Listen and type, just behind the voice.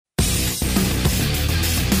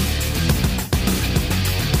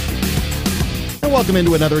welcome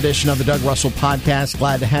into another edition of the Doug Russell Podcast.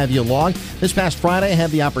 Glad to have you along. This past Friday, I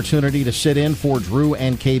had the opportunity to sit in for Drew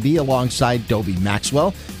and KB alongside Dobie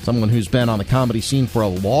Maxwell, someone who's been on the comedy scene for a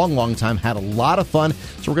long time, had a lot of fun.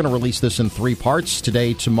 So we're going to release this in 3 parts,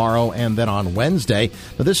 today, tomorrow, and then on Wednesday.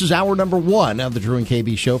 But this is hour number 1 of the Drew and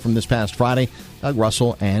KB show from this past Friday. Doug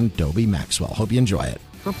Russell and Dobie Maxwell. Hope you enjoy it.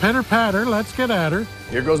 So pitter patter, let's get at her.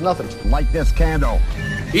 Here goes nothing. Light this candle.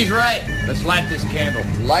 He's right. Let's light this candle.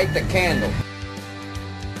 Light the candle.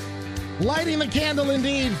 Lighting the candle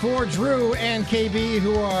indeed for Drew and KB,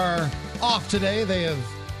 who are off today. They have,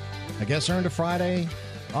 I guess, earned a Friday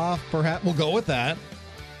off, perhaps. We'll go with that.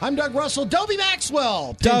 I'm Doug Russell. Dobie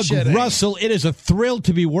Maxwell. Doug Russell, it is a thrill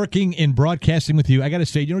to be working in broadcasting with you. I got to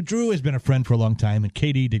say, Drew has been a friend for a long time, and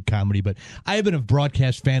Katie did comedy, but I have been a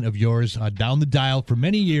broadcast fan of yours down the dial for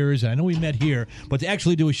many years. I know we met here, but to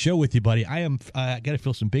actually do a show with you, buddy, I got to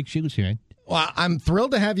fill some big shoes here. Well, I'm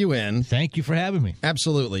thrilled to have you in. Thank you for having me.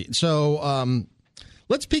 Absolutely. So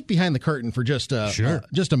let's peek behind the curtain for just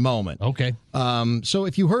a moment. Okay. So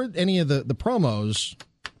if you heard any of the promos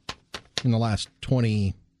in the last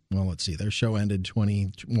 20, well, let's see, their show ended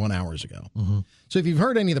 21 hours ago. Mm-hmm. So if you've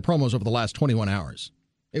heard any of the promos over the last 21 hours,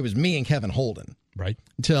 it was me and Kevin Holden. Right.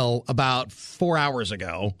 Until about 4 hours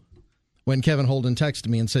ago, when Kevin Holden texted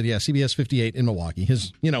me and said, yeah, CBS 58 in Milwaukee,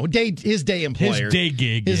 his day employer, his day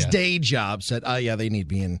gig, his day job, said, yeah, they need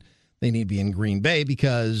to be in Green Bay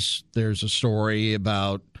because there's a story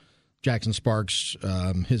about Jackson Sparks,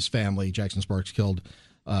 his family. Jackson Sparks killed,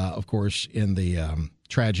 of course, in the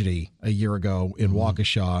tragedy a year ago in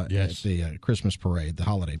Waukesha at the Christmas parade, the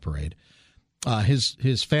holiday parade.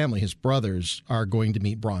 His family, his brothers, are going to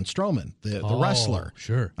meet Braun Strowman, the wrestler.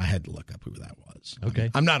 Sure. I had to look up who that was. Okay.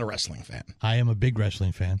 I'm not a wrestling fan. I am a big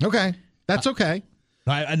wrestling fan. Okay. That's okay.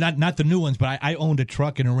 Not the new ones, but I owned a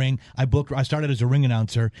truck and a ring. I started as a ring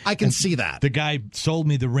announcer. I can see that. The guy sold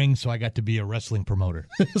me the ring, so I got to be a wrestling promoter.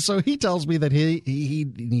 So he tells me that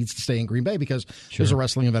he needs to stay in Green Bay because there's a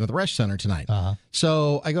wrestling event at the Resch Center tonight. Uh-huh.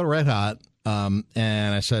 So I go to Red Hot, and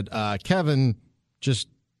I said, Kevin just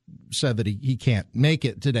said that he can't make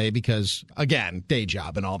it today because, again, day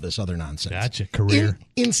job and all this other nonsense. That's a career.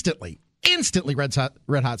 Instantly, Red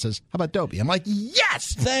Hot says, how about Dobie? I'm like,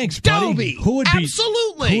 yes! Thanks, buddy. Dobie!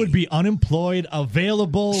 Absolutely! Who would be unemployed,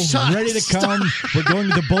 available, ready to come? We're going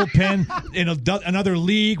to the bullpen in another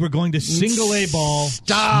league. We're going to single A ball,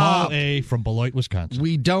 small A from Beloit, Wisconsin.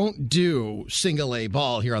 We don't do single A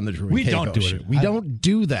ball here on the Drew and We don't do show. it. We don't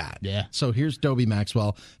do that. Yeah. So here's Dobie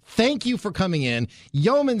Maxwell. Thank you for coming in.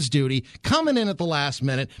 Yeoman's duty, coming in at the last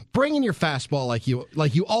minute, bringing your fastball like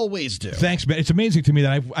you always do. Thanks, man. It's amazing to me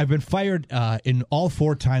that I've been fired in all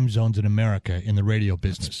 4 time zones in America in the radio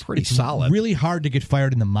business. That's pretty solid. Really hard to get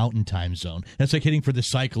fired in the Mountain Time Zone. That's like hitting for the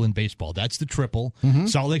cycle in baseball. That's the triple. Mm-hmm.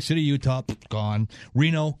 Salt Lake City, Utah, gone.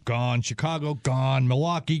 Reno, gone. Chicago, gone.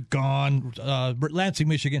 Milwaukee, gone. Lansing,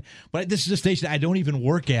 Michigan. But this is a station I don't even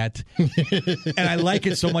work at, and I like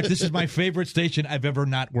it so much. This is my favorite station I've ever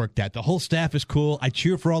not worked at. The whole staff is cool. I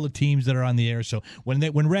cheer for all the teams that are on the air. So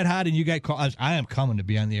when Red Hot and you guys call, I am coming to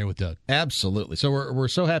be on the air with Doug. Absolutely. So we're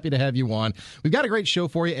so happy to have you on. We've got a great show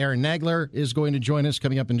for you. Aaron Nagler is going to join us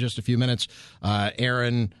coming up in just a few minutes.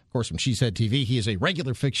 Aaron, of course, from Cheesehead TV. He is a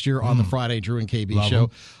regular fixture on the Friday Drew and KB Love show. him.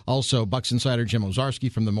 Also, Bucks insider Jim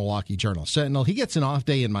Owczarski from the Milwaukee Journal-Sentinel. He gets an off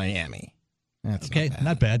day in Miami. That's okay,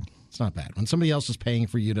 not bad. It's not bad. When somebody else is paying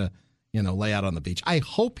for you to, lay out on the beach. I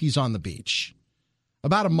hope he's on the beach.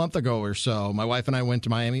 About a month ago or so, my wife and I went to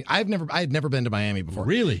Miami. I had never been to Miami before.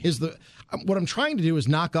 Really? What I'm trying to do is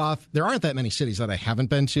knock off. There aren't that many cities that I haven't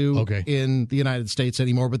been to in the United States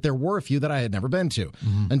anymore, but there were a few that I had never been to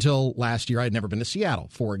until last year. I had never been to Seattle,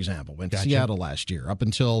 for example. Went to Seattle last year. Up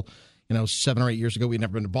until 7 or 8 years ago, we'd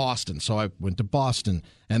never been to Boston, so I went to Boston,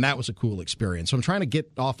 and that was a cool experience. So I'm trying to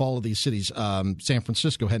get off all of these cities. San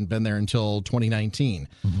Francisco hadn't been there until 2019.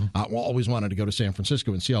 Always wanted to go to San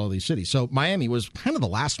Francisco and see all of these cities. So Miami was kind of the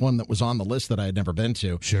last one that was on the list that I had never been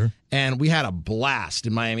to. Sure. And we had a blast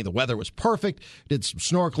in Miami. The weather was perfect. Did some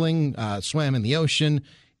snorkeling, swam in the ocean.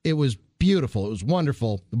 It was beautiful. It was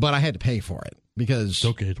wonderful, but I had to pay for it. Because it's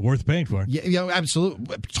okay, it's worth paying for. Yeah,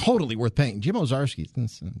 absolutely, totally worth paying. Jim Owczarski,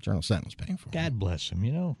 Journal-Sentinel, was paying for it. God bless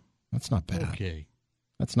him. That's not bad. Okay,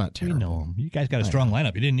 that's not terrible. We know him. You guys got a strong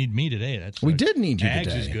lineup. You didn't need me today. We did need you Ags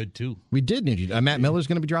today. Is good too. We did need you. Matt Miller's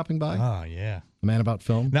going to be dropping by. Oh yeah, the man about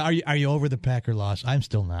film. Now, are you over the Packer loss? I'm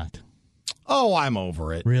still not. Oh, I'm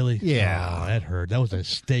over it. Really? Yeah, oh, that hurt. That was a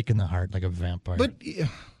stake in the heart, like a vampire.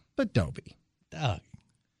 But Dobie,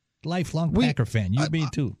 lifelong Packer fan. You, me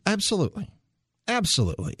too. Absolutely.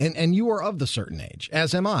 Absolutely. And you are of the certain age,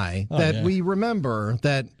 as am I, that we remember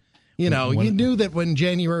that, You knew that when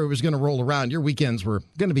January was going to roll around, your weekends were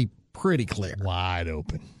going to be pretty clear. Wide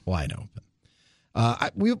open.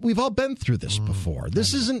 We've all been through this before.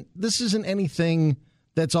 This isn't anything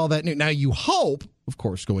that's all that new. Now, you hope, of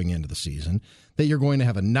course, going into the season, that you're going to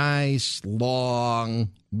have a nice, long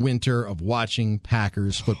winter of watching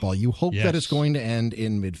Packers football. You hope that it's going to end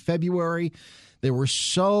in mid-February. There were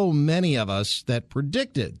so many of us that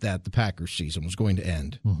predicted that the Packers season was going to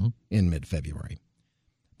end in mid-February.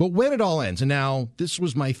 But when it all ends, and now this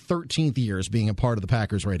was my 13th year as being a part of the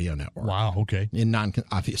Packers radio network. Wow, okay.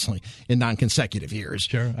 Obviously, in non-consecutive years.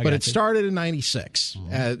 Sure, but it started in 96.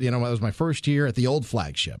 It was my first year at the old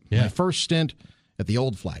flagship. Yeah. My first stint at the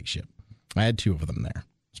old flagship. I had 2 of them there.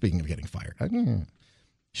 Speaking of getting fired.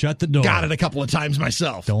 Shut the door. Got it a couple of times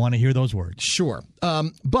myself. Don't want to hear those words. Sure.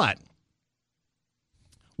 But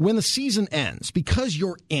when the season ends, because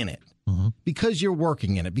you're in it, because you're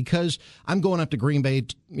working in it, because I'm going up to Green Bay,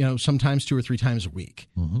 sometimes 2 or 3 times a week.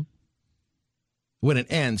 When it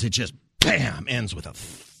ends, it just, bam, ends with a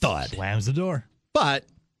thud. Slams the door. But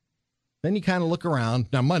then you kind of look around.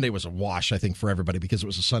 Now, Monday was a wash, I think, for everybody because it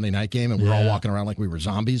was a Sunday night game and we were all walking around like we were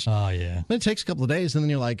zombies. Oh, yeah. Then it takes a couple of days, and then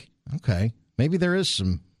you're like, okay, maybe there is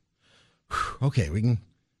some, okay, we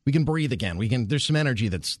can breathe again. There's some energy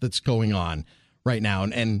that's going on right now,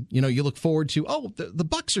 and you look forward to, the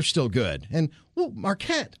Bucks are still good, and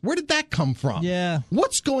Marquette, where did that come from? Yeah,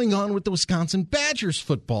 what's going on with the Wisconsin Badgers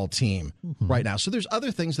football team right now? So there's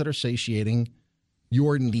other things that are satiating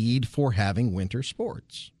your need for having winter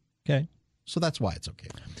sports. Okay, so that's why it's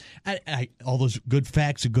okay. All those good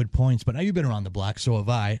facts and good points, but now you've been around the block, so have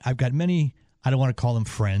I. I've got many. I don't want to call them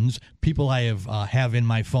friends. People I have in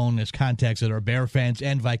my phone as contacts that are Bear fans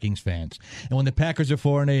and Vikings fans. And when the Packers are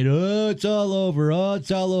 4-8, it's all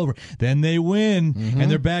over. Then they win,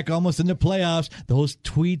 and they're back almost in the playoffs. Those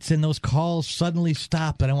tweets and those calls suddenly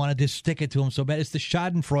stop, and I want to just stick it to them so bad. It's the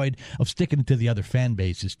schadenfreude of sticking it to the other fan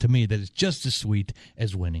bases, to me, that is just as sweet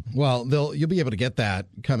as winning. Well, you'll be able to get that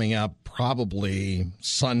coming up probably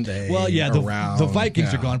Sunday. Well, yeah, the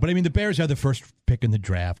Vikings are gone, but I mean, the Bears are the first pick in the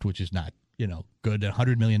draft, which is not good,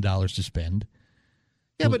 $100 million to spend.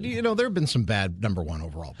 Yeah, but, there have been some bad number 1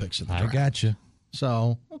 overall picks in the draft. I got you.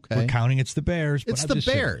 So, okay. We're counting it's the Bears. It's the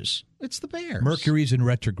Bears. It's the Bears. Mercury's in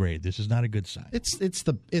retrograde. This is not a good sign. It's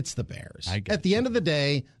the Bears. At the end of the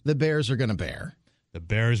day, the Bears are going to bear. The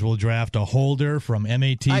Bears will draft a holder from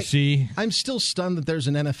MATC. I'm still stunned that there's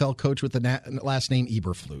an NFL coach with the last name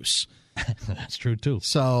Eberflus. That's true, too.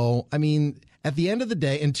 So, I mean, at the end of the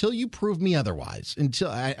day, until you prove me otherwise,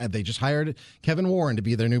 until they just hired Kevin Warren to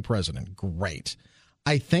be their new president. Great.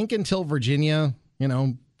 I think until Virginia,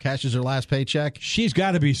 cashes her last paycheck. She's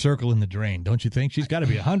got to be circling the drain, don't you think? She's got to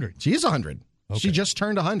be 100. She is 100. Okay. She just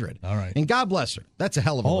turned 100. All right. And God bless her. That's a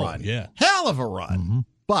hell of a run. Yeah. Hell of a run.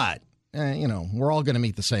 But, we're all going to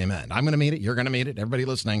meet the same end. I'm going to meet it. You're going to meet it. Everybody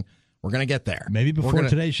listening, we're going to get there. Maybe before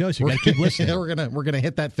today's show, so you got to keep listening. We're going to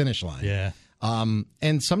hit that finish line. Yeah.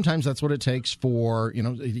 And sometimes that's what it takes for,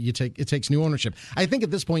 it takes new ownership. I think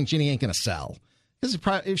at this point, Ginny ain't going to sell. Because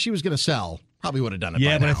if she was going to sell, probably would have done it by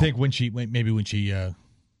now. Yeah, but I think when she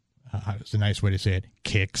it's a nice way to say it,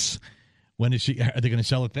 kicks. When is are they going to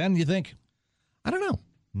sell it then, do you think? I don't know.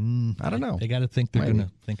 I don't know. They got to think they're going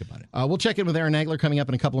to think about it. We'll check in with Aaron Nagler coming up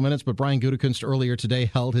in a couple of minutes, but Brian Gutekunst earlier today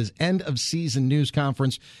held his end-of-season news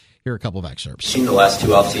conference. Here are a couple of excerpts. Seen the last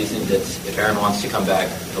 2 off seasons. If Aaron wants to come back,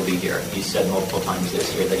 he'll be here. He said multiple times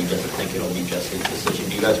this year that he doesn't think it'll be just his decision.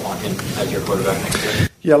 Do you guys want him as your quarterback next year?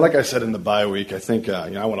 Yeah, like I said in the bye week, I think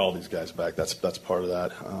I want all these guys back. That's part of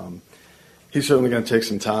that. He's certainly going to take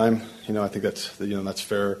some time. I think that's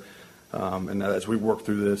fair. And as we work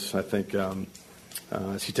through this, I think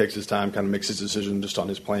as he takes his time, kind of makes his decision just on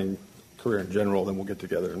his playing career in general, then we'll get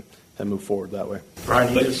together and move forward that way.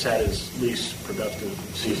 Brian, he just had his least productive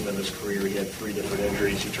season of his career. He had 3 different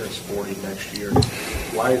injuries. He turns 40 next year.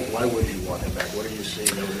 Why would you want him back? What are you seeing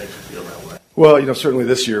that would make you feel that way? Well, certainly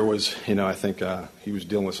this year was, I think he was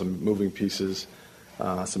dealing with some moving pieces,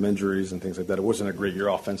 some injuries and things like that. It wasn't a great year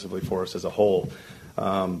offensively for us as a whole.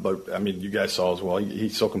 But, you guys saw as well, he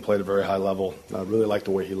still can play at a very high level. I really like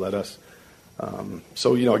the way he led us.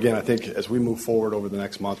 So, again, I think as we move forward over the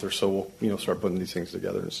next month or so, we'll, start putting these things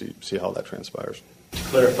together and see how that transpires. To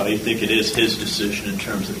clarify, you think it is his decision in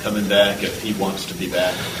terms of coming back if he wants to be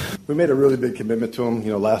back? We made a really big commitment to him,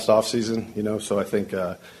 last offseason, so I think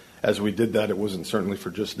as we did that, it wasn't certainly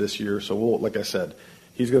for just this year. So like I said,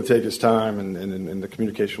 he's going to take his time and the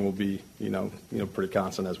communication will be, pretty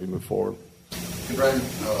constant as we move forward. Hey, Brian,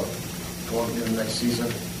 going into the next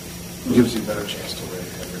season, who gives you a better chance to win,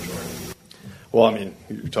 him or Jordan? Well,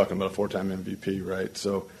 you're talking about a 4-time MVP, right?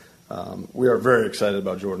 So we are very excited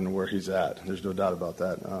about Jordan and where he's at. There's no doubt about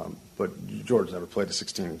that. But Jordan's never played a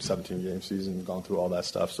 16, 17-game season, gone through all that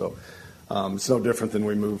stuff. So it's no different than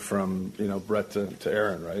we moved from, Brett to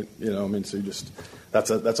Aaron, right? So you just that's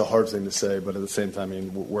a hard thing to say. But at the same time,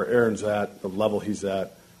 where Aaron's at, the level he's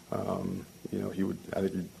at, he would. I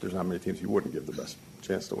think there's not many teams he wouldn't give the best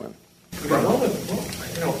chance to win.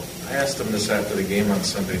 I asked him this after the game on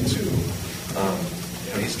Sunday too.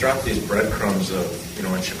 He's dropped these breadcrumbs of,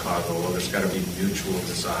 in Chicago, there's got to be mutual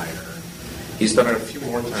desire. He's done it a few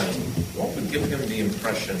more times. What would give him the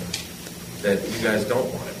impression that you guys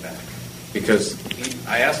don't want it back? Because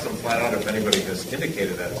I asked him flat out if anybody has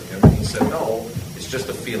indicated that to him, and he said no. It's just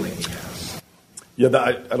a feeling he has. Yeah,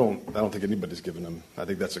 I don't think anybody's given him. I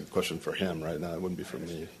think that's a question for him right now. It wouldn't be for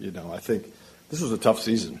me. I think this was a tough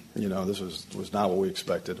season. This was not what we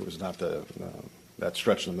expected. It was not that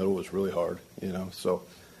stretch in the middle was really hard. So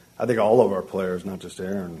I think all of our players, not just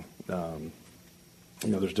Aaron,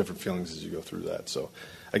 there's different feelings as you go through that. So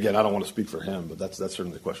again, I don't want to speak for him, but that's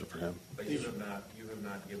certainly the question for him. But you have not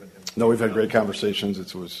given him. No, we've had great conversations.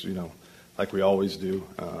 It was like we always do.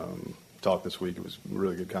 Talk this week. It was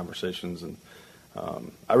really good conversations, and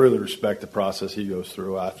I really respect the process he goes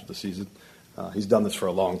through after the season. He's done this for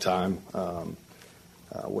a long time.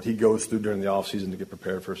 What he goes through during the off season to get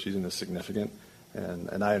prepared for a season is significant,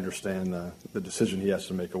 and I understand the decision he has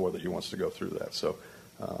to make of whether he wants to go through that. So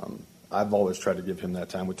I've always tried to give him that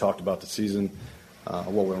time. We talked about the season,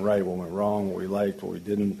 what went right, what went wrong, what we liked, what we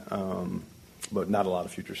didn't, but not a lot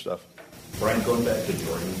of future stuff. Brian, going back to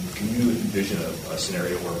Jordan, can you envision a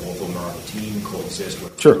scenario where both of them are on the team, coexist,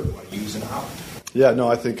 what sure. you want to use and how? Yeah, no,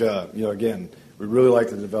 I think, again, we really like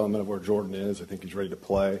the development of where Jordan is. I think he's ready to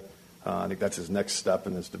play. I think that's his next step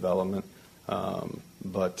in his development.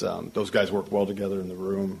 But those guys work well together in the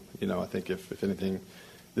room. I think if anything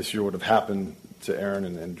this year would have happened to Aaron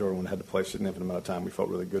and Jordan would have had to play a significant amount of time, we felt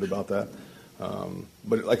really good about that.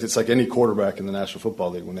 But it's like any quarterback in the National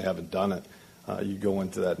Football League, when they haven't done it, you go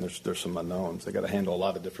into that and there's some unknowns. They got to handle a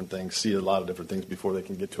lot of different things, see a lot of different things before they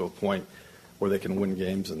can get to a point where they can win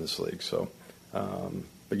games in this league. So,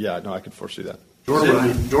 but yeah, no, I could foresee that.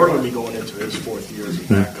 Jordan would be going into his fourth year as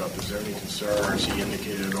a backup. Is there any concern, or has he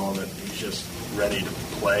indicated at all that he's just ready to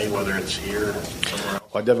play, whether it's here or somewhere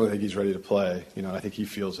else? Well, I definitely think he's ready to play. I think he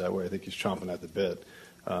feels that way. I think he's chomping at the bit.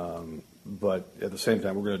 But at the same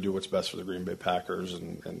time, we're going to do what's best for the Green Bay Packers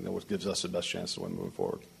and what gives us the best chance to win moving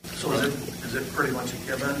forward. So is it pretty much a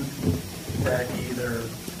given that you either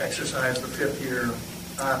exercise the fifth-year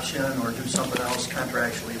option or do something else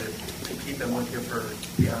contractually to keep him with you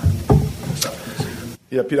for beyond this upcoming season?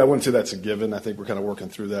 Yeah, Pete, I wouldn't say that's a given. I think we're kind of working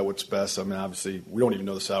through that, what's best. Obviously, we don't even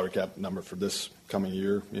know the salary cap number for this coming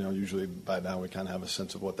year. Usually by now we kind of have a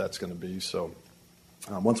sense of what that's going to be. So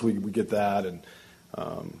once we get that and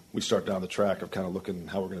we start down the track of kind of looking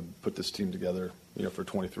how we're going to put this team together, for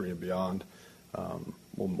 23 and beyond.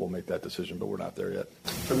 We'll make that decision, but we're not there yet.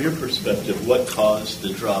 From your perspective, what caused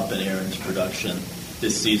the drop in Aaron's production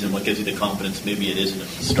this season? What gives you the confidence maybe it isn't the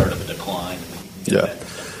start of a decline? Yeah.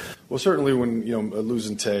 Well, certainly when,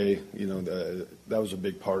 losing Tay, that was a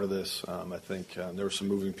big part of this. I think there were some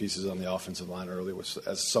moving pieces on the offensive line early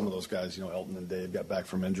as some of those guys, Elton and Dave got back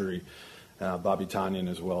from injury, Bobby Tonyan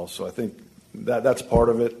as well. So I think that's part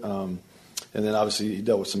of it. And then obviously he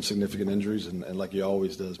dealt with some significant injuries, and like he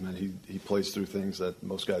always does, man, he plays through things that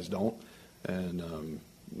most guys don't. And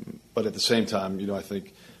but at the same time, I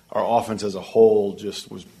think our offense as a whole just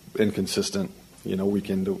was inconsistent, week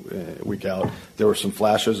in to week out. There were some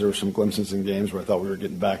flashes, there were some glimpses in games where I thought we were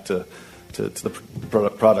getting back to the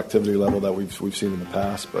productivity level that we've seen in the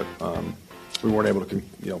past, but we weren't able to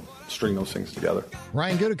string those things together.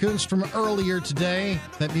 Ryan Gutekunst from earlier today.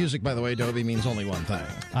 That music, by the way, Dobie, means only one thing.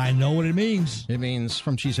 I know what it means. It means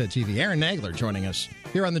from Cheesehead TV. Aaron Nagler joining us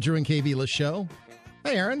here on the Drew and KB List Show.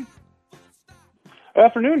 Hey, Aaron.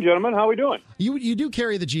 Afternoon, gentlemen. How are we doing? You do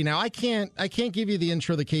carry the G now. I can't give you the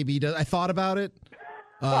intro that KB does. I thought about it.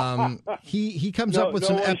 He comes up with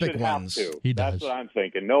some epic ones. He does. That's what I'm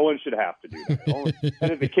thinking. No one should have to do that.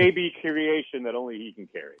 That is a KB creation that only he can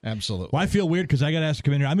carry. Absolutely. Well, I feel weird because I got asked to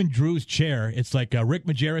come in here. I'm in Drew's chair. It's like Rick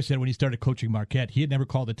Majerus said when he started coaching Marquette. He had never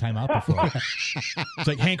called a timeout before. It's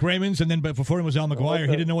like Hank Raymond's, and then before him was Al McGuire.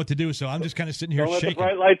 He didn't know what to do, so I'm just kind of sitting here Don't shaking.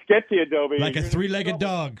 Let the bright lights get to you, Dobie. Like a three-legged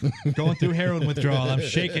dog going through heroin withdrawal. I'm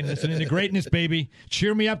shaking, listening to greatness, baby.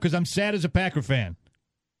 Cheer me up because I'm sad as a Packer fan.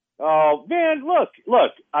 Oh, man, look,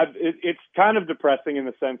 it's kind of depressing in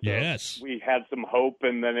the sense yes. that we had some hope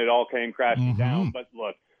and then it all came crashing down. But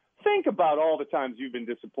look, think about all the times you've been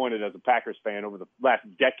disappointed as a Packers fan over the last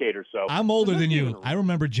decade or so. I'm older than you. I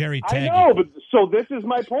remember Jerry Taggy. I know, but so this is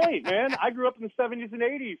my point, man. I grew up in the 70s and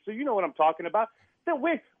 80s, so you know what I'm talking about. That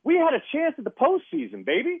we had a chance at the postseason,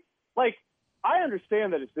 baby. Like, I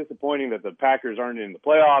understand that it's disappointing that the Packers aren't in the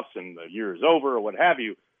playoffs and the year is over or what have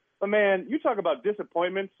you. But, man, you talk about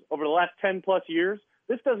disappointments over the last 10-plus years.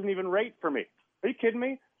 This doesn't even rate for me. Are you kidding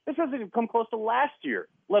me? This doesn't even come close to last year,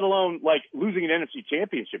 let alone, like, losing an NFC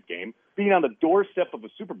championship game, being on the doorstep of a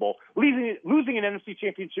Super Bowl, losing an NFC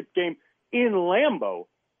championship game in Lambeau.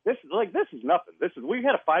 This is nothing. We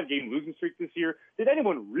had a 5-game losing streak this year. Did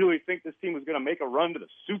anyone really think this team was going to make a run to the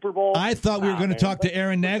Super Bowl? I thought we were going to talk to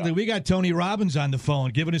Aaron Nagler. We got Tony Robbins on the phone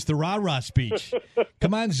giving us the rah-rah speech.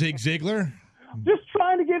 Come on, Zig Ziglar. Just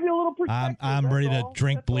trying to give you a little perspective. I'm ready to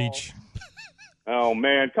drink bleach. Oh,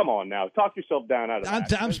 man, come on now. Talk yourself down out of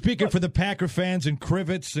that. I'm speaking for the Packer fans and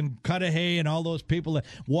Krivitz and Cudahy and all those people that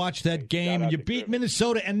watched that game. And you beat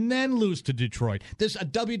Minnesota and then lose to Detroit. A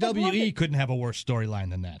WWE couldn't have a worse storyline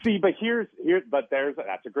than that. See, but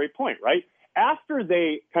that's a great point, right? After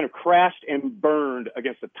they kind of crashed and burned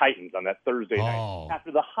against the Titans on that Thursday night,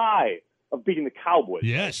 after the high of beating the Cowboys.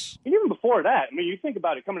 Yes. And even before that, I mean, you think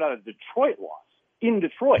about it coming out of Detroit loss in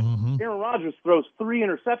Detroit. Aaron Rodgers throws 3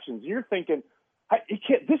 interceptions. And you're thinking,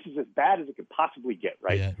 this is as bad as it could possibly get,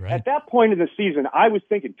 right? Yeah, right? At that point in the season, I was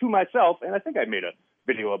thinking to myself, and I think I made a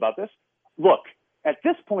video about this, look, at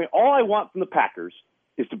this point, all I want from the Packers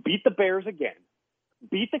is to beat the Bears again,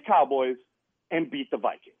 beat the Cowboys, and beat the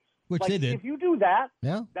Vikings. Which they did. If you do that,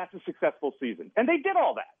 that's a successful season. And they did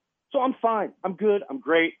all that. So I'm fine. I'm good. I'm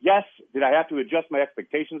great. Yes, did I have to adjust my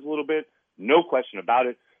expectations a little bit? No question about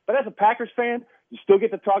it. But as a Packers fan, you still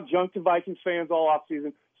get to talk junk to Vikings fans all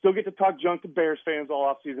offseason. Still get to talk junk to Bears fans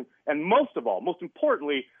all offseason. And most of all, most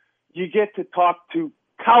importantly, you get to talk to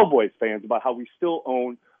Cowboys fans about how we still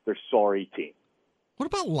own their sorry team. What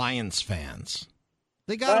about Lions fans?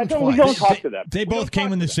 They got them twice. We don't talk to them. They both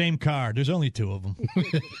came in the same car. There's only 2 of them.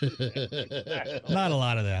 Not a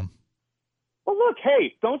lot of them. Well, look,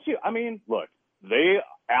 hey, don't you? I mean, look, they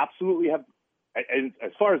absolutely have, and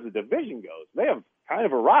as far as the division goes, they have kind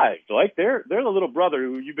of arrived. Like they're the little brother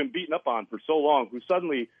who you've been beating up on for so long, who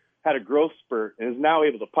suddenly had a growth spurt and is now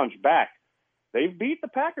able to punch back. They've beat the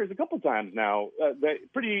Packers a couple times now.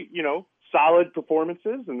 Pretty, solid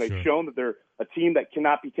performances, and they've shown that they're a team that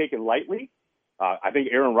cannot be taken lightly. I think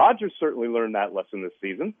Aaron Rodgers certainly learned that lesson this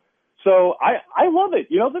season. So I love it.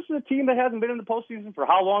 This is a team that hasn't been in the postseason for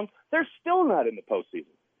how long? They're still not in the postseason.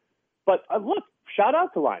 But look, shout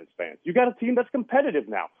out to Lions fans. You got a team that's competitive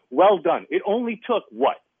now. Well done. It only took,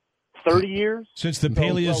 30 years? Since the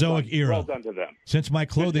Paleozoic era. Well done to them. Since my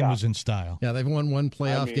clothing was in style. Yeah, they've won one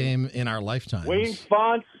playoff game in our lifetime. Wayne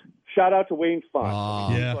Fonts. Shout out to Wayne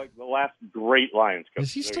Fonts. He's like the last great Lions coach.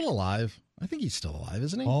 Is he still alive? I think he's still alive,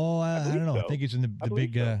 isn't he? I don't know. So. I think he's in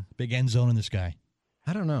the big end zone in the sky.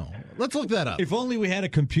 I don't know. Let's look that up. If only we had a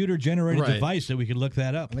computer-generated device that we could look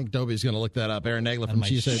that up. I think Dobie's going to look that up. Aaron Nagler from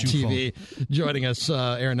Cheesehead TV joining us.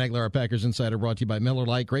 Aaron Nagler, our Packers Insider, brought to you by Miller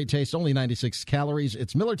Lite. Great taste, only 96 calories.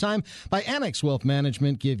 It's Miller time by Annex Wealth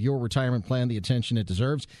Management. Give your retirement plan the attention it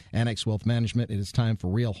deserves. Annex Wealth Management, it is time for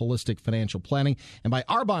real holistic financial planning. And by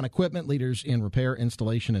Arbonne Equipment, leaders in repair,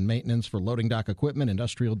 installation, and maintenance for loading dock equipment,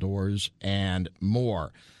 industrial doors, and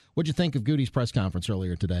more. What'd you think of Goody's press conference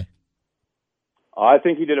earlier today? I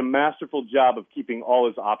think he did a masterful job of keeping all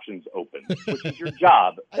his options open, which is your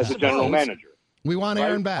job as a general manager. We want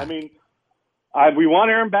Aaron back. I mean, we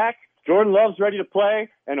want Aaron back. Jordan Love's ready to play,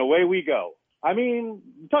 and away we go. I mean,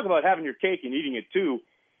 you talk about having your cake and eating it too.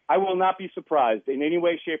 I will not be surprised in any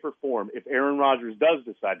way, shape, or form if Aaron Rodgers does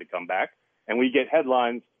decide to come back, and we get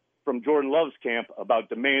headlines from Jordan Love's camp about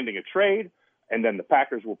demanding a trade, and then the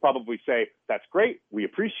Packers will probably say, that's great. We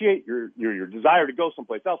appreciate your desire to go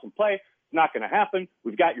someplace else and play. Not going to happen.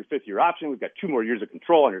 We've got your 5th-year option. We've got 2 more years of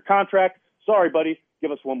control on your contract. Sorry, buddy. Give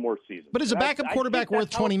us 1 more season. But is a backup quarterback worth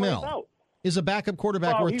 $20 million? Is a backup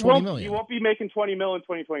quarterback worth $20 million? He won't be making $20 million in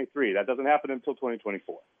 2023. That doesn't happen until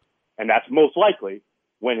 2024. And that's most likely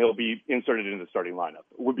when he'll be inserted into the starting lineup,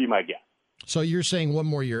 would be my guess. So you're saying 1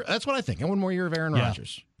 more year. That's what I think. And 1 more year of Aaron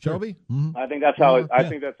Rodgers. Sure. Dobie? Mm-hmm. I think that's how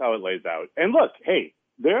it lays out. And look, hey,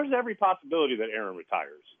 there's every possibility that Aaron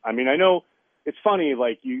retires. I mean, I know it's funny,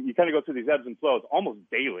 like you kind of go through these ebbs and flows almost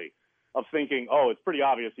daily of thinking, it's pretty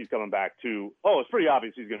obvious he's coming back, to, it's pretty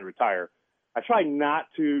obvious he's going to retire. I try not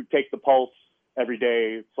to take the pulse every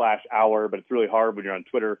day /hour, but it's really hard when you're on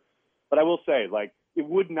Twitter. But I will say, it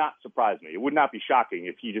would not surprise me. It would not be shocking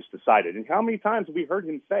if he just decided. And how many times have we heard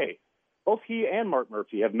him say, both he and Mark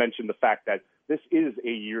Murphy have mentioned the fact that this is a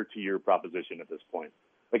year-to-year proposition at this point.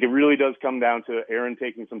 Like, it really does come down to Aaron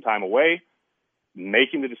taking some time away,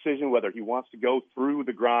 making the decision whether he wants to go through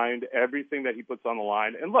the grind, everything that he puts on the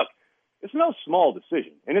line. And look, it's no small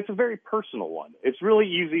decision, and it's a very personal one. It's really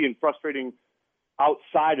easy and frustrating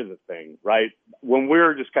outside of the thing, right? When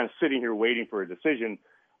we're just kind of sitting here waiting for a decision,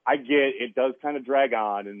 I get it does kind of drag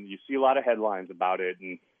on, and you see a lot of headlines about it,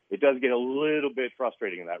 and it does get a little bit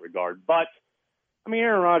frustrating in that regard. But, I mean,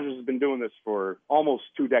 Aaron Rodgers has been doing this for almost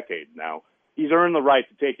 2 decades now. He's earned the right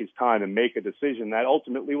to take his time and make a decision that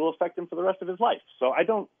ultimately will affect him for the rest of his life. So I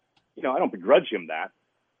don't begrudge him that.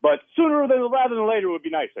 But sooner rather than later would be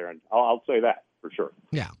nice, Aaron. I'll say that for sure.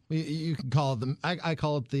 Yeah, you can call it I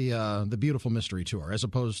call it the Beautiful Mystery Tour, as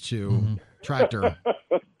opposed to Tractor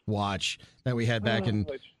Watch that we had back in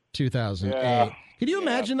 2008. Yeah. Could you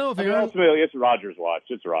imagine though if Aaron? Ultimately, it's Rodgers Watch.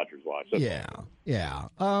 It's Rodgers Watch. Yeah.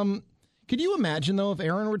 Could you imagine though if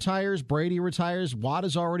Aaron retires, Brady retires, Watt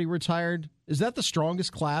is already retired? Is that the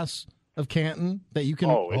strongest class of Canton that you can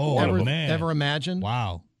ever imagine?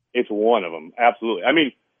 Wow, it's one of them. Absolutely. I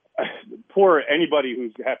mean, poor anybody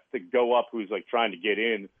who's has to go up who's like trying to get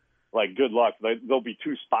in. Like, good luck. There'll be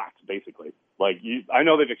 2 spots basically. Like, I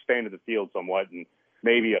know they've expanded the field somewhat, and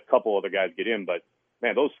maybe a couple other guys get in, but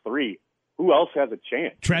man, those 3. Who else has a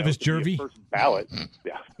chance? Travis Jervey. First ballot.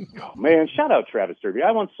 Yeah. Oh, man, shout out Travis Jervey.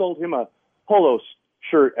 I once sold him a polo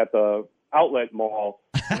shirt at the outlet mall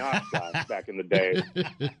in Oshkosh back in the day.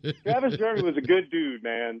 Travis Jervey was a good dude,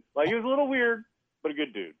 man. Like, he was a little weird, but a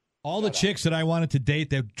good dude. All the chicks that I wanted to date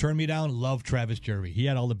that turned me down loved Travis Jervey. He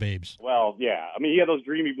had all the babes. Well, yeah. I mean, he had those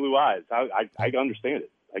dreamy blue eyes. I understand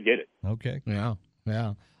it. I get it. Okay. Yeah.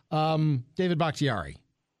 David Bakhtiari,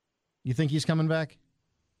 you think he's coming back?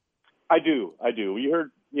 I do. We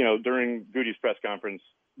heard, during Goody's press conference,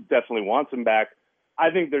 definitely wants him back.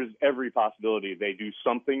 I think there's every possibility they do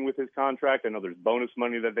something with his contract. I know there's bonus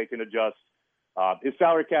money that they can adjust. His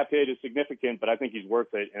salary cap hit is significant, but I think he's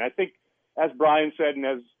worth it. And I think, as Brian said and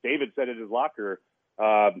as David said at his locker,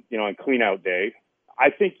 on clean-out day, I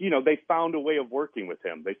think, they found a way of working with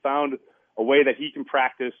him. They found a way that he can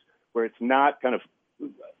practice where it's not kind of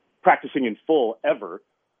practicing in full ever,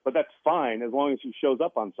 but that's fine as long as he shows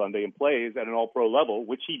up on Sunday and plays at an all-pro level,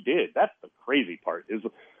 which he did. That's the crazy part, is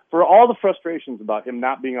for all the frustrations about him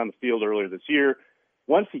not being on the field earlier this year,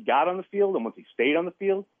 once he got on the field and once he stayed on the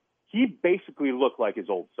field, he basically looked like his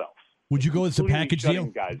old self. Would you go with a package deal?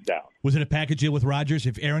 Guys down. Was it a package deal with Rodgers?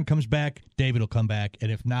 If Aaron comes back, David will come back,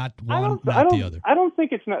 and if not one, not the other. I don't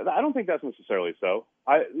think that's necessarily so.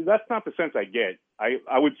 That's not the sense I get.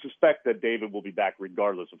 I would suspect that David will be back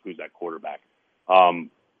regardless of who's at quarterback.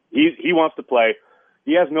 He wants to play.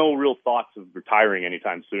 He has no real thoughts of retiring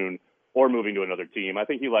anytime soon or moving to another team. I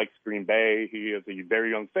think he likes Green Bay. He has a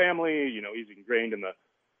very young family. He's ingrained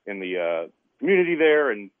in the community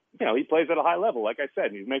there, and he plays at a high level, like I said,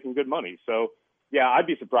 and he's making good money. So, yeah, I'd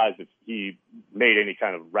be surprised if he made any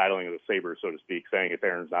kind of rattling of the saber, so to speak, saying if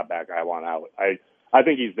Aaron's not back, I want out. I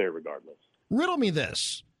think he's there regardless. Riddle me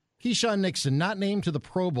this. Keyshawn Nixon, not named to the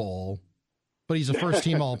Pro Bowl, but he's a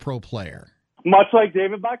first-team All-Pro player. Much like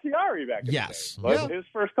David Bakhtiari back in the day. Yes. But his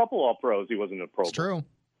first couple All-Pros, he wasn't a Pro Bowl. It's true.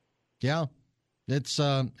 Yeah. It's.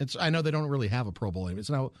 I know they don't really have a Pro Bowl. It's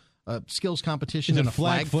now a skills competition and a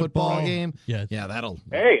flag football game. Yeah, that'll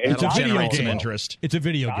generate some interest. It's a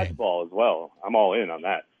video game. Dodgeball as well. I'm all in on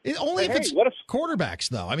that. Only if it's quarterbacks,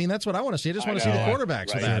 though. I mean, that's what I want to see. I just want to see the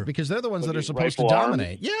quarterbacks with that because they're the ones that are supposed to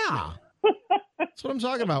dominate. Yeah. That's what I'm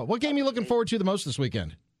talking about. What game are you looking forward to the most this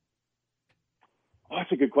weekend? Oh,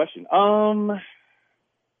 that's a good question. I don't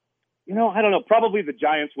know. Probably the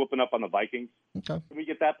Giants whooping up on the Vikings. Okay. Can we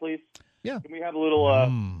get that, please? Yeah. Can we have a little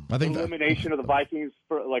elimination of the Vikings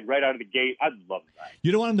for right out of the gate? I'd love that.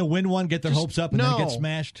 You don't want them to win one, get their hopes up, and then get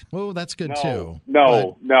smashed? Oh, that's good too.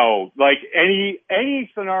 No. Like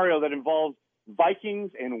any scenario that involves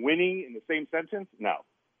Vikings and winning in the same sentence, no.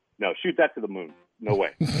 Shoot that to the moon. No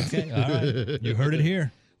way. Okay, all right. You heard it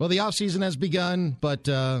here. Well, the offseason has begun, but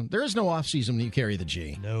there is no offseason when you carry the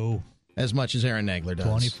G. No. As much as Aaron Nagler does.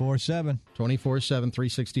 24/7. 24/7,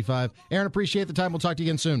 365. Aaron, appreciate the time. We'll talk to you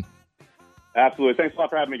again soon. Absolutely. Thanks a lot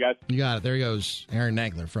for having me, guys. You got it. There he goes. Aaron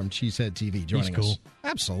Nagler from Cheesehead TV joining us.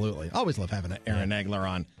 Absolutely. Always love having Aaron Nagler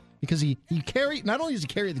on because he not only does he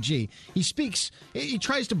carry the G, he speaks, he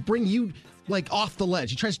tries to bring you off the ledge.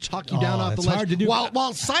 He tries to talk you down off the ledge hard to do.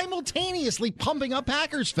 While simultaneously pumping up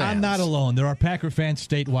Packers fans. I'm not alone. There are Packer fans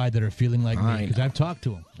statewide that are feeling like me because I've talked to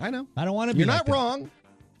them. I know. I don't want to be You're not wrong.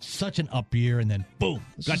 Such an up year, and then boom,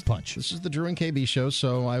 gut punch. This is the Drew and KB show,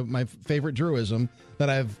 so my favorite Drewism that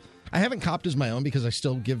I haven't copped as my own because I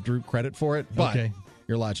still give Drew credit for it. But you're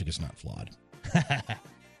Your logic is not flawed.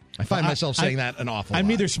 I find myself saying that an awful lot. I'm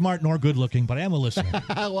neither smart nor good looking, but I am a listener.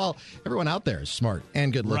 Well, everyone out there is smart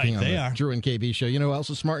and good looking on the Drew and KB show. You know who else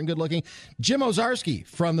is smart and good looking? Jim Owczarski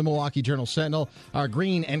from the Milwaukee Journal-Sentinel, our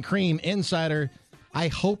Green and Cream insider. I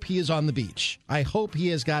hope he is on the beach. I hope he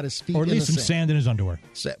has got his feet in the sand. Or at least some sand in his underwear.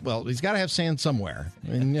 Well, he's got to have sand somewhere.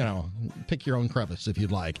 And, pick your own crevice if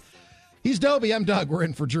you'd like. He's Dobie. I'm Doug. We're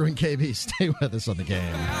in for Drew and KB. Stay with us on the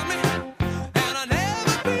game.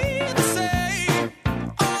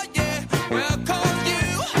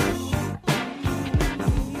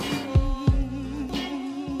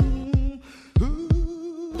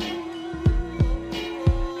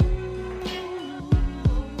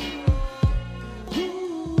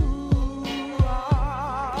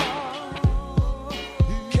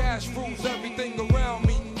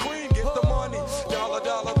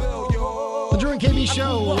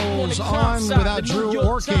 Show rolls on without Drew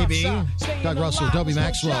or KB. Doug Russell, Dobie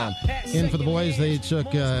Maxwell in for the boys. They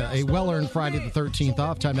took a well-earned Friday the 13th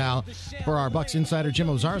off. Time now for our Bucks insider, Jim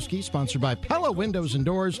Owczarski, sponsored by Pella Windows and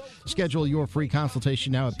Doors. Schedule your free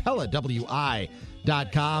consultation now at PellaWI.com.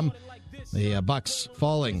 The Bucks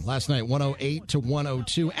falling last night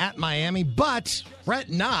 108-102 at Miami, but fret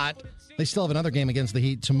not. They still have another game against the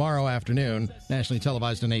Heat tomorrow afternoon, nationally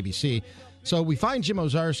televised on ABC. So we find Jim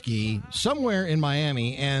Owczarski somewhere in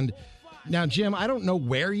Miami. And now, Jim, I don't know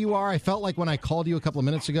where you are. I felt like when I called you a couple of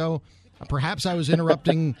minutes ago, perhaps I was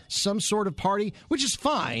interrupting some sort of party, which is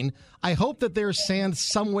fine. I hope that there's sand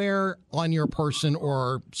somewhere on your person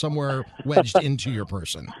or somewhere wedged into your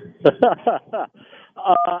person.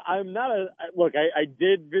 I'm not look, I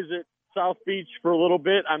did visit South Beach for a little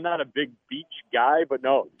bit. I'm not a big beach guy, but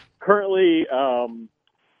no, currently a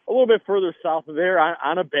little bit further south of there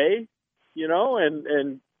on a bay.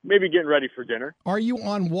 And maybe getting ready for dinner. Are you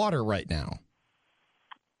on water right now?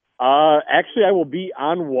 Actually, I will be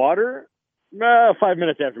on water 5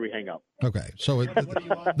 minutes after we hang up. Okay, so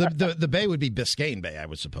the bay would be Biscayne Bay, I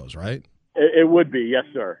would suppose, right? It would be, yes,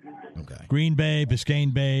 sir. Okay. Green Bay,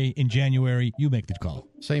 Biscayne Bay in January. You make the call.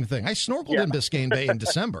 Same thing. I snorkeled in Biscayne Bay in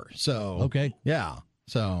December. So okay, yeah.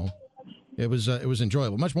 So it was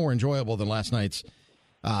enjoyable, much more enjoyable than last night's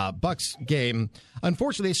Bucks game.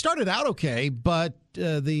 Unfortunately, they started out okay, but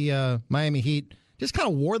the Miami Heat just kind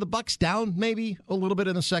of wore the Bucks down maybe a little bit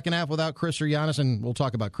in the second half without Chris or Giannis, and we'll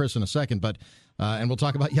talk about Chris in a second, but and we'll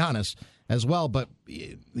talk about Giannis as well. But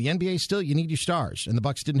the NBA still, you need your stars, and the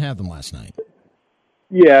Bucks didn't have them last night.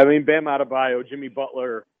 Yeah, I mean, Bam Adebayo, Jimmy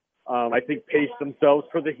Butler, I think paced themselves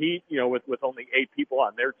for the Heat, with only 8 people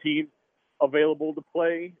on their team available to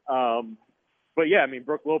play. But yeah, I mean,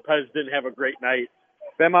 Brook Lopez didn't have a great night.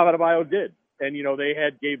 Bam Adebayo did. And, they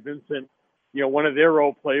had Gabe Vincent, one of their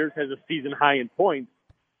role players has a season high in points.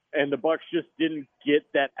 And the Bucks just didn't get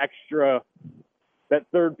that extra, that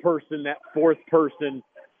third person, that fourth person,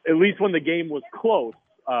 at least when the game was close,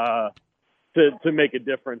 to make a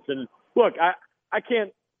difference. And look, I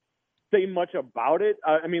can't say much about it.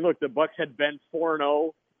 I mean, look, the Bucks had been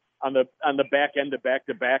 4-0 on the back end of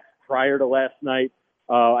back-to-back prior to last night.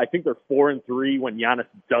 I think they're 4-3 when Giannis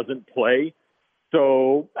doesn't play.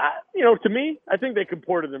 So, to me, I think they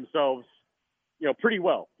comported themselves, pretty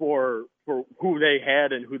well for who they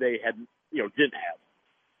had and who they hadn't, didn't have.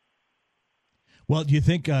 Well, do you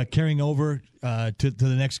think carrying over to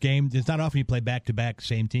the next game, it's not often you play back-to-back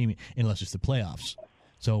same team unless it's the playoffs.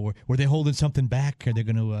 So were they holding something back? Are they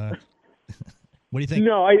going to what do you think?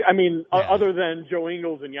 No, I mean, other than Joe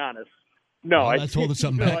Ingles and Giannis. No, well, that's holding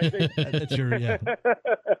something back. That's your, yeah.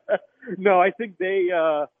 No, I think they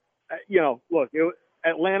look,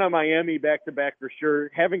 Atlanta, Miami, back-to-back for sure.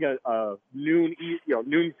 Having a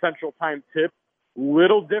noon Central Time tip,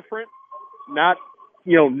 little different, not,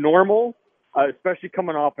 normal, especially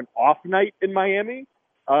coming off an off night in Miami.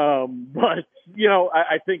 But,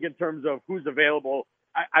 I think in terms of who's available,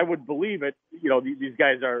 I would believe it. These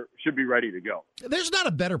guys should be ready to go. There's not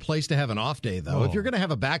a better place to have an off day, though. If you're going to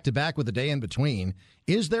have a back-to-back with a day in between,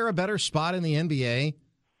 is there a better spot in the NBA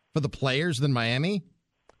for the players than Miami?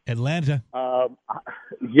 Atlanta.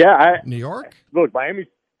 New York? Look,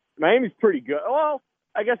 Miami's pretty good. Well,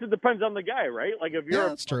 I guess it depends on the guy, right? Like if you're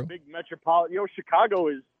a big metropolitan, Chicago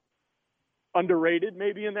is underrated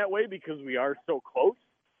maybe in that way because we are so close.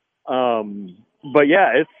 But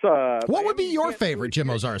yeah, it's what would be your favorite, Jim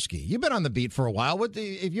Owczarski? You've been on the beat for a while.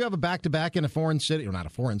 If you have a back-to-back in a foreign city, or not a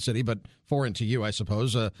foreign city, but foreign to you, I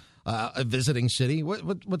suppose, a visiting city,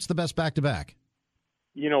 what's the best back-to-back?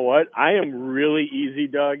 You know what? I am really easy,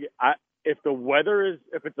 Doug. If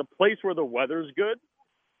it's a place where the weather's good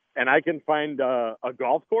and I can find a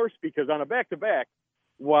golf course, because on a back-to-back,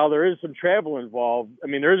 while there is some travel involved, I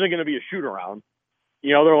mean, there isn't going to be a shoot-around.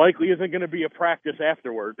 there likely isn't going to be a practice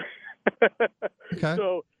afterward. Okay.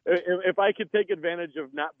 So if I could take advantage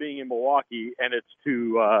of not being in Milwaukee and it's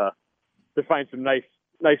to find some nice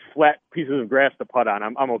flat pieces of grass to putt on,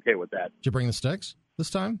 I'm okay with that. Did you bring the sticks this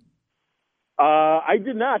time? I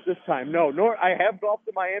did not this time. No, nor I have golfed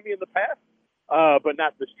in Miami in the past, but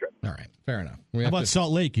not this trip. All right, fair enough. How about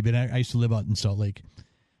Salt Lake? I used to live out in Salt Lake.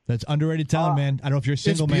 That's underrated town, man. I don't know if you're a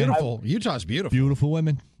single it's beautiful. man. Utah's beautiful. Beautiful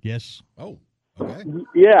women. Yes. Oh, okay.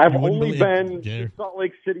 Yeah, I've only been to Salt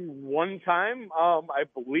Lake City one time. I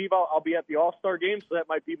believe I'll be at the All-Star game, so that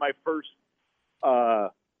might be my first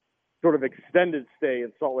sort of extended stay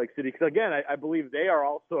in Salt Lake City. Because, again, I believe they are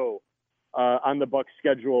also on the Bucs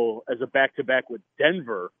schedule as a back-to-back with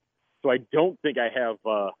Denver. So I don't think I have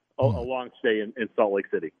a long stay in Salt Lake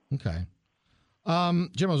City. Okay.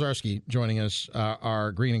 Jim Owczarski joining us,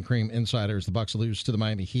 our Green and Cream insiders. The Bucs lose to the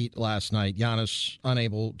Miami Heat last night. Giannis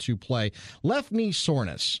unable to play. Left knee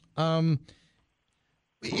soreness.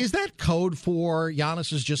 Is that code for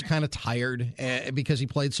Giannis is just kind of tired because he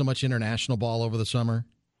played so much international ball over the summer?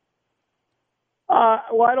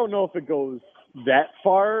 Well, I don't know if it goes that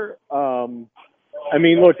far. I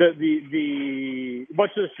mean, look, the much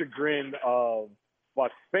to the chagrin of Bucs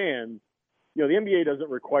fans, the NBA doesn't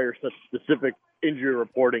require such specific injury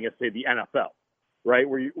reporting as, say, the NFL, right?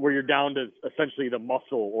 Where you're down to essentially the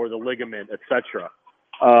muscle or the ligament, etc.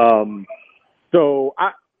 So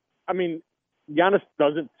I mean, Giannis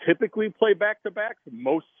doesn't typically play back-to-backs.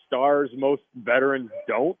 Most stars, most veterans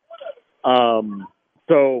don't.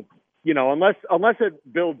 So unless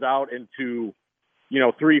it builds out into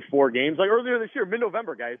 3-4 games, like earlier this year,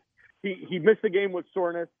 mid-November, guys, he missed a game with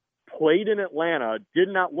soreness, played in Atlanta, did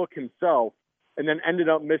not look himself, and then ended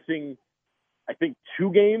up missing, I think,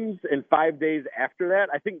 2 games in 5 days after that.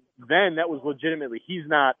 I think then that was legitimately he's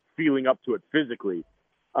not feeling up to it physically.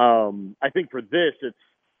 I think for this,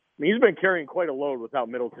 he's been carrying quite a load without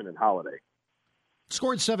Middleton and Holiday.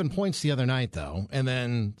 Scored 7 points the other night, though, and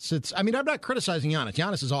then sits. I mean, I'm not criticizing Giannis.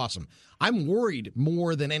 Giannis is awesome. I'm worried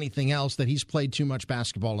more than anything else that he's played too much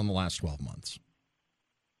basketball in the last 12 months.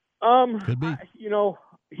 Could be.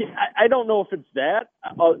 I don't know if it's that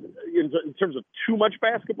in terms of too much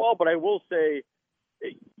basketball, but I will say,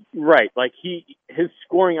 right, like his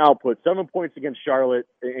scoring output, 7 points against Charlotte,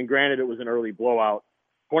 and granted it was an early blowout,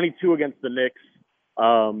 22 against the Knicks,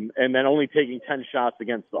 and then only taking 10 shots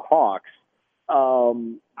against the Hawks.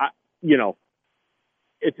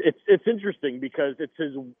 It's interesting because it's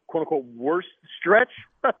his quote unquote worst stretch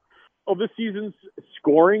of the season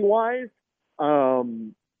scoring wise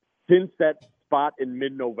since that spot in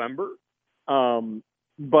mid-November.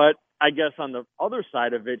 But I guess on the other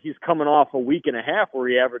side of it, he's coming off a week and a half where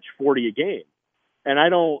he averaged 40 a game, and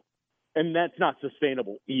that's not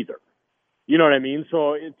sustainable either. You know what I mean?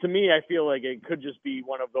 So to me, I feel like it could just be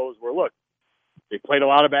one of those where, look, they played a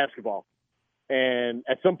lot of basketball. And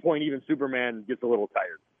at some point, even Superman gets a little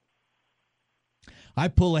tired. I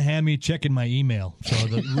pull a hammy checking my email.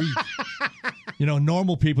 So,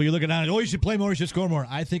 normal people, you're looking at it, you should play more, you should score more.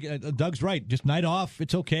 I think Doug's right. Just night off,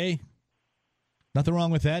 it's okay. Nothing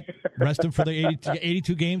wrong with that. Rest him for the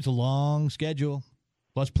 82 games, a long schedule,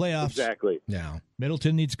 plus playoffs. Exactly. Yeah.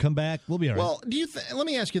 Middleton needs to come back. We'll be all right. Well, let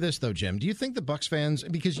me ask you this, though, Jim. Do you think the Bucs fans,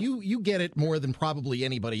 because you get it more than probably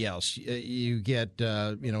anybody else, you get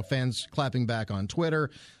fans clapping back on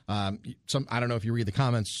Twitter. I don't know if you read the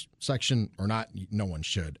comments section or not. No one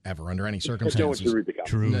should ever, under any circumstances. No one should read the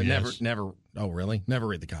comments. True. Never. Oh, really? Never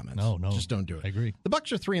read the comments. No. Just don't do it. I agree. The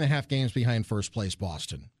Bucs are 3.5 games behind first place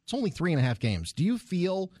Boston. It's only 3.5 games. Do you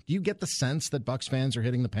get the sense that Bucs fans are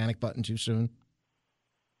hitting the panic button too soon?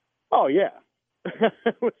 Oh, yeah.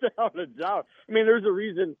 Without a doubt. I mean, there's a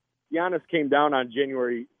reason Giannis came down on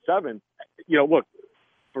January 7th. Look,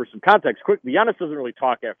 for some context, quickly, Giannis doesn't really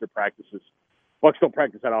talk after practices. Bucs don't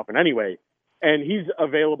practice that often anyway, and he's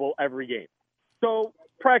available every game. So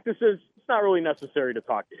practices, it's not really necessary to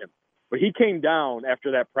talk to him. But he came down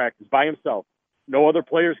after that practice by himself. No other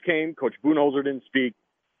players came. Coach Budenholzer didn't speak,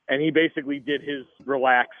 and he basically did his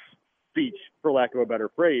relaxed speech, for lack of a better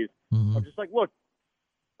phrase. Mm-hmm. I'm just like, look,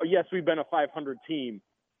 yes, we've been a 500 team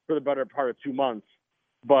for the better part of 2 months,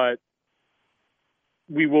 but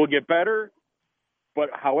we will get better. But,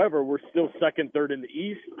 however, we're still second, third in the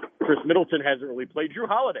East. Chris Middleton hasn't really played. Drew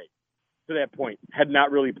Holiday, to that point, had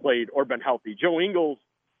not really played or been healthy. Joe Ingles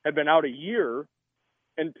had been out a year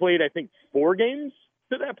and played, I think, 4 games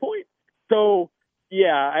to that point. So,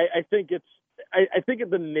 yeah, I think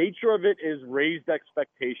the nature of it is raised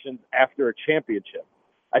expectations after a championship.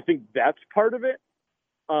 I think that's part of it.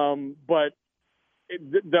 But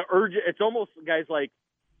the urge, it's almost, guys, like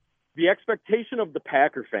the expectation of the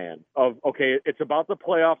Packer fan of, okay, it's about the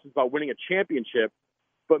playoffs, it's about winning a championship,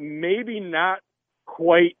 but maybe not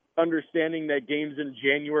quite understanding that games in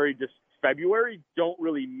January to February don't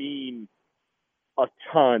really mean a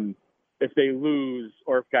ton if they lose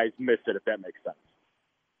or if guys miss it, if that makes sense.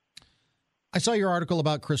 I saw your article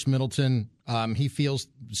about Chris Middleton. He feels,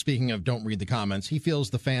 speaking of don't read the comments, he feels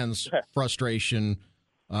the fans' frustration,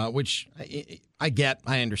 which I get,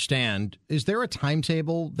 I understand. Is there a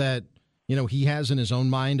timetable that he has in his own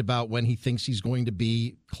mind about when he thinks he's going to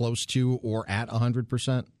be close to or at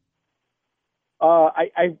 100%?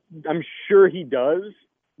 I'm sure he does,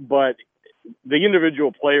 but the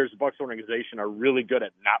individual players, the Bucs organization, are really good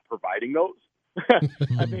at not providing those.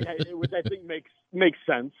 I mean, which I think makes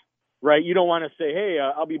sense, right? You don't want to say, hey,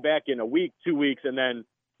 I'll be back in a week, 2 weeks, and then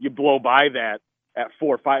you blow by that at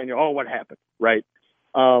 4 or 5, and you're, oh, what happened, right?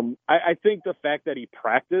 I think the fact that he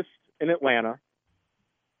practiced in Atlanta,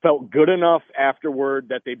 felt good enough afterward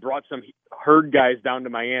that they brought some herd guys down to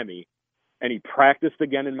Miami, and he practiced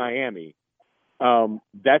again in Miami.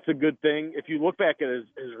 That's a good thing. If you look back at his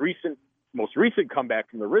most recent comeback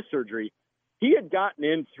from the wrist surgery, he had gotten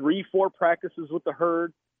in 3-4 practices with the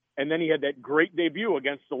herd, and then he had that great debut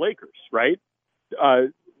against the Lakers, right?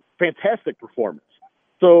 Fantastic performance.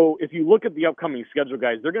 So if you look at the upcoming schedule,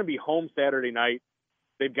 guys, they're going to be home Saturday night.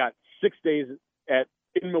 They've got 6 days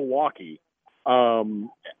in Milwaukee.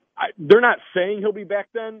 They're not saying he'll be back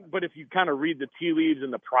then, but if you kind of read the tea leaves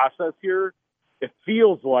in the process here, it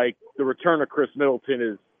feels like the return of Chris Middleton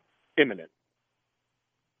is imminent.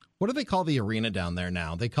 What do they call the arena down there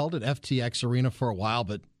now? They called it FTX Arena for a while,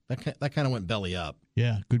 but that kind of went belly up.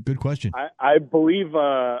 Yeah, good question. I believe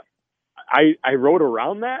I wrote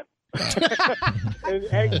around that. and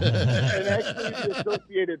actually the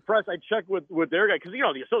Associated Press, I checked with their guy, because,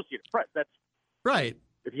 the Associated Press, that's right.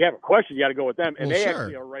 If you have a question, you got to go with them. And they sure.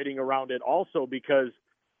 actually are writing around it also, because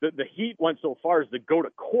the Heat went so far as to go to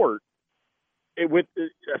court with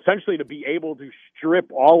essentially to be able to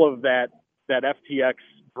strip all of that FTX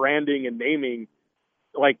branding and naming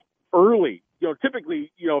like early.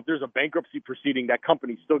 Typically, if there's a bankruptcy proceeding, that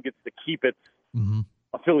company still gets to keep its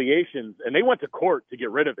affiliations, and they went to court to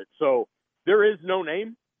get rid of it. So there is no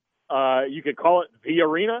name. You could call it the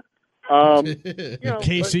arena.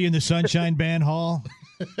 KC in the Sunshine Band Hall.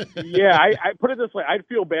 Yeah, I put it this way. I'd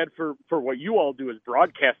feel bad for what you all do as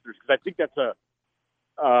broadcasters, because I think that's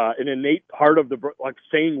an innate part of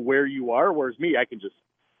saying where you are, whereas me, I can just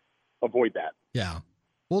avoid that. Yeah.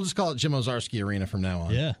 We'll just call it Jim Owczarski Arena from now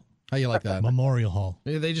on. Yeah. How you like that? Memorial Hall.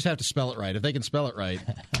 They just have to spell it right. If they can spell it right,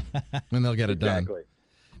 then they'll get it exactly. done.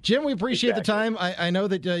 Jim, we appreciate the time. I know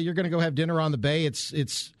that you're going to go have dinner on the Bay.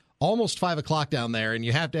 It's almost 5 o'clock down there, and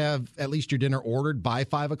you have to have at least your dinner ordered by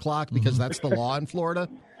 5 o'clock, because that's the law in Florida.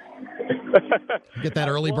 Get that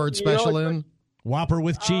early bird special in. Whopper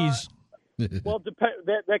with cheese. Well,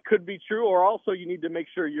 that could be true, or also you need to make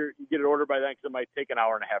sure you get it ordered by then, because it might take an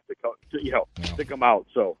hour and a half to come out.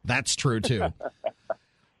 So that's true too.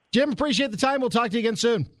 Jim, appreciate the time. We'll talk to you again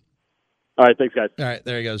soon. All right, thanks, guys. All right,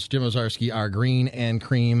 there he goes. Jim Owczarski, our Green and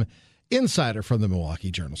Cream insider from the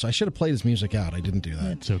Milwaukee Journal. So I should have played his music out. I didn't do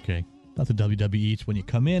that. It's okay. Not the WWE. It's when you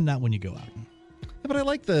come in, not when you go out. Yeah, but I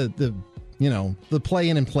like the play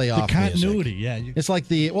in and play off. The continuity, music. yeah. It's like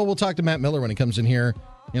we'll talk to Matt Miller when he comes in here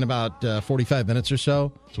in about 45 minutes or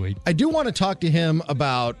so. Sweet. I do want to talk to him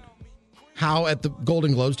about how at the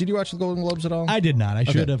Golden Globes. Did you watch the Golden Globes at all? I did not. I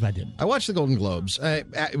should have. I didn't. I watched the Golden Globes.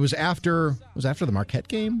 It was after the Marquette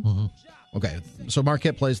game. Mm-hmm. Okay, so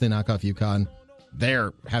Marquette plays. They knock off UConn.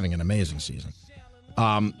 They're having an amazing season.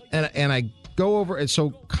 And I go over it.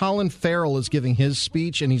 So Colin Farrell is giving his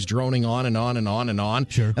speech, and he's droning on and on and on and on.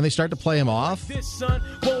 Sure. And they start to play him off.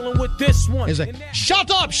 With this one. He's like, shut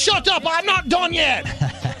up, I'm not done yet.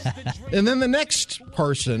 And then the next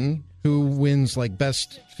person who wins like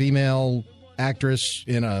best female actress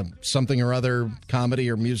in a something or other comedy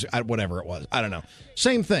or music, whatever it was, I don't know.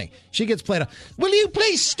 Same thing. She gets played up. Will you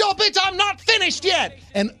please stop it? I'm not finished yet.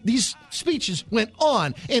 And these speeches went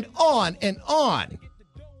on and on and on.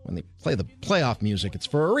 When they play the playoff music, it's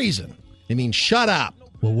for a reason. It means shut up.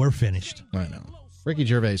 Well, we're finished. I know. Ricky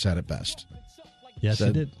Gervais had it best. Yes,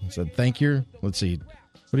 he did. He said, thank your, let's see,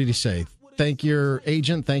 what did he say? Thank your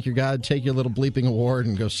agent, thank your God, take your little bleeping award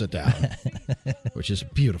and go sit down. Which is a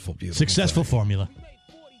beautiful, beautiful successful thing. formula.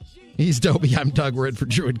 He's Dobie. I'm Doug. We're in for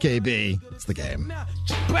Drew and KB. It's the game.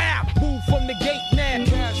 Move from the gate now.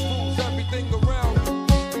 Cash rules everything around.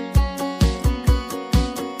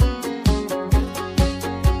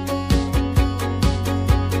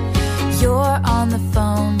 You're on the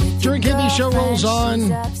phone with Drew and KB show rolls on.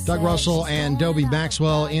 Doug Russell and Dobie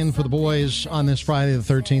Maxwell in for the boys on this Friday the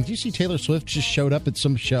 13th. You see Taylor Swift just showed up at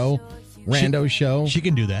some show, show. She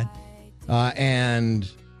can do that. And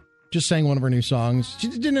just sang one of her new songs. She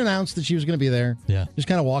didn't announce that she was going to be there. Yeah. Just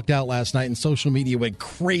kind of walked out last night and social media went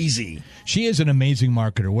crazy. She is an amazing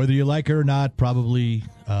marketer. Whether you like her or not, probably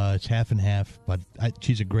it's half and half, but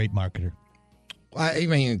she's a great marketer. I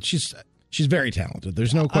mean, she's very talented.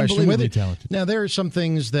 There's no question. Unbelievably talented. Now, there are some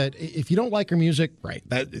things that if you don't like her music, right,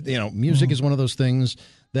 that music is one of those things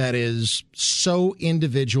that is so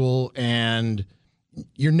individual and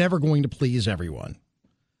you're never going to please everyone.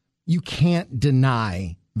 You can't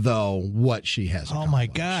deny, though, what she has accomplished. Oh, my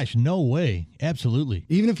gosh. No way. Absolutely.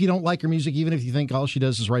 Even if you don't like her music, even if you think all she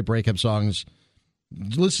does is write breakup songs,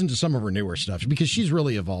 listen to some of her newer stuff because she's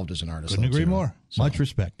really evolved as an artist. Couldn't agree more. So, much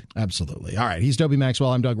respect. Absolutely. All right. He's Dobie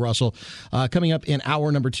Maxwell. I'm Doug Russell. Coming up in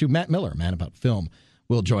hour number 2, Matt Miller, Man About Film,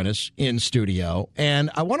 will join us in studio. And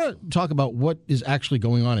I want to talk about what is actually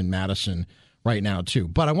going on in Madison right now, too.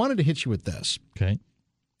 But I wanted to hit you with this. Okay.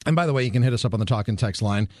 And by the way, you can hit us up on the talk and text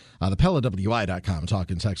line, the PellaWI.com talk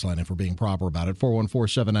and text line if we're being proper about it,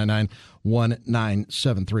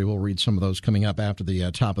 414-799-1973. We'll read some of those coming up after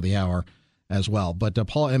the top of the hour as well. But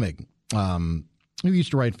Paul Emig, who used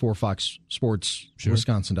to write for Fox Sports,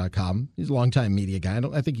 Wisconsin.com, he's a longtime media guy.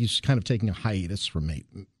 I think he's kind of taking a hiatus from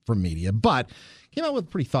media, but came out with a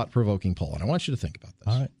pretty thought-provoking poll, and I want you to think about this.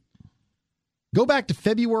 All right. Go back to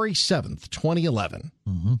February 7th, 2011.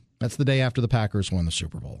 Mm-hmm. That's the day after the Packers won the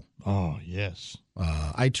Super Bowl. Oh, yes.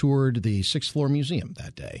 I toured the 6th floor museum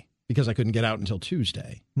that day because I couldn't get out until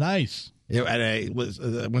Tuesday. Nice. I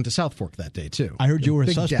went to South Fork that day, too. I heard you were a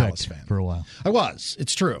suspect Dallas fan for a while. I was.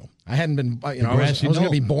 It's true. I hadn't been, I was going to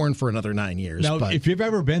be born for another 9 years. Now, but if you've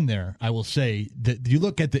ever been there, I will say that you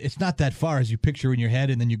look at it's not that far as you picture in your head,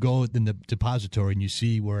 and then you go in the depository and you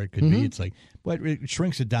see where it could be. It's like, it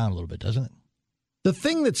shrinks it down a little bit, doesn't it? The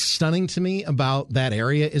thing that's stunning to me about that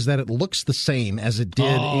area is that it looks the same as it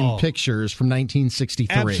did in pictures from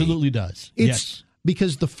 1963. Absolutely does. Yes.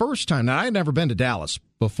 Because the first time, now I had never been to Dallas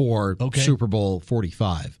before Super Bowl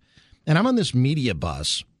 45, and I'm on this media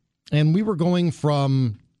bus, and we were going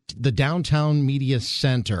from the downtown media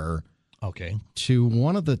center to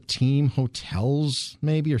one of the team hotels,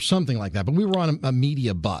 maybe, or something like that. But we were on a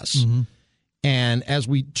media bus, and as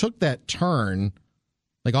we took that turn,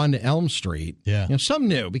 like onto Elm Street, some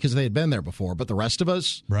knew because they had been there before, but the rest of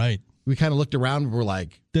us, we kind of looked around and were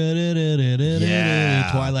like,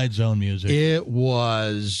 Twilight Zone music. It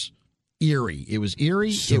was eerie. It was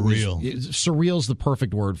eerie. Surreal. Surreal is the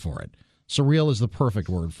perfect word for it. Surreal is the perfect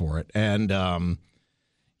word for it. And,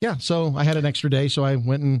 so I had an extra day, so I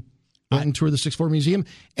went and toured the 6th floor museum.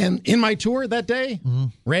 And in my tour that day,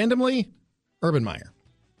 randomly, Urban Meyer.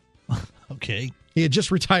 Okay. He had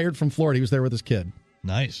just retired from Florida. He was there with his kid.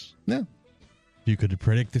 Nice. Yeah. You could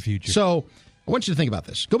predict the future. So I want you to think about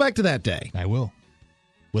this. Go back to that day. I will.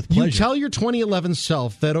 With pleasure. You tell your 2011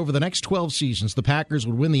 self that over the next 12 seasons, the Packers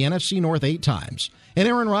would win the NFC North 8 times, and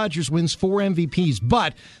Aaron Rodgers wins 4 MVPs,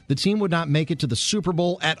 but the team would not make it to the Super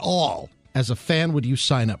Bowl at all. As a fan, would you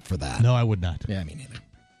sign up for that? No, I would not. Yeah, me neither.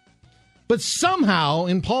 But somehow,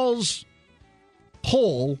 in Paul's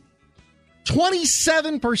poll,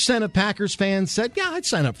 27% of Packers fans said, yeah, I'd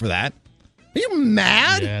sign up for that. Are you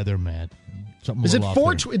mad? Yeah, they're mad. Something Is it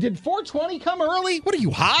 420? Did 420 come early? What are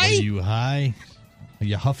you, high? Are you high? Are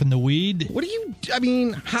you huffing the weed? What do you? I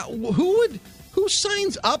mean, who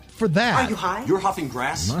signs up for that? Are you high? You're huffing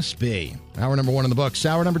grass? Must be. Hour number 1 in the books.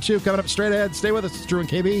 Hour number 2 coming up straight ahead. Stay with us. It's Drew and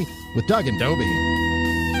KB with Doug and Dobie.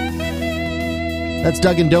 That's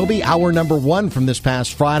Doug and Dobie. Hour number 1 from this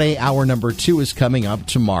past Friday. Hour number 2 is coming up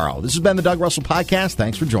tomorrow. This has been the Doug Russell Podcast.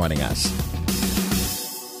 Thanks for joining us.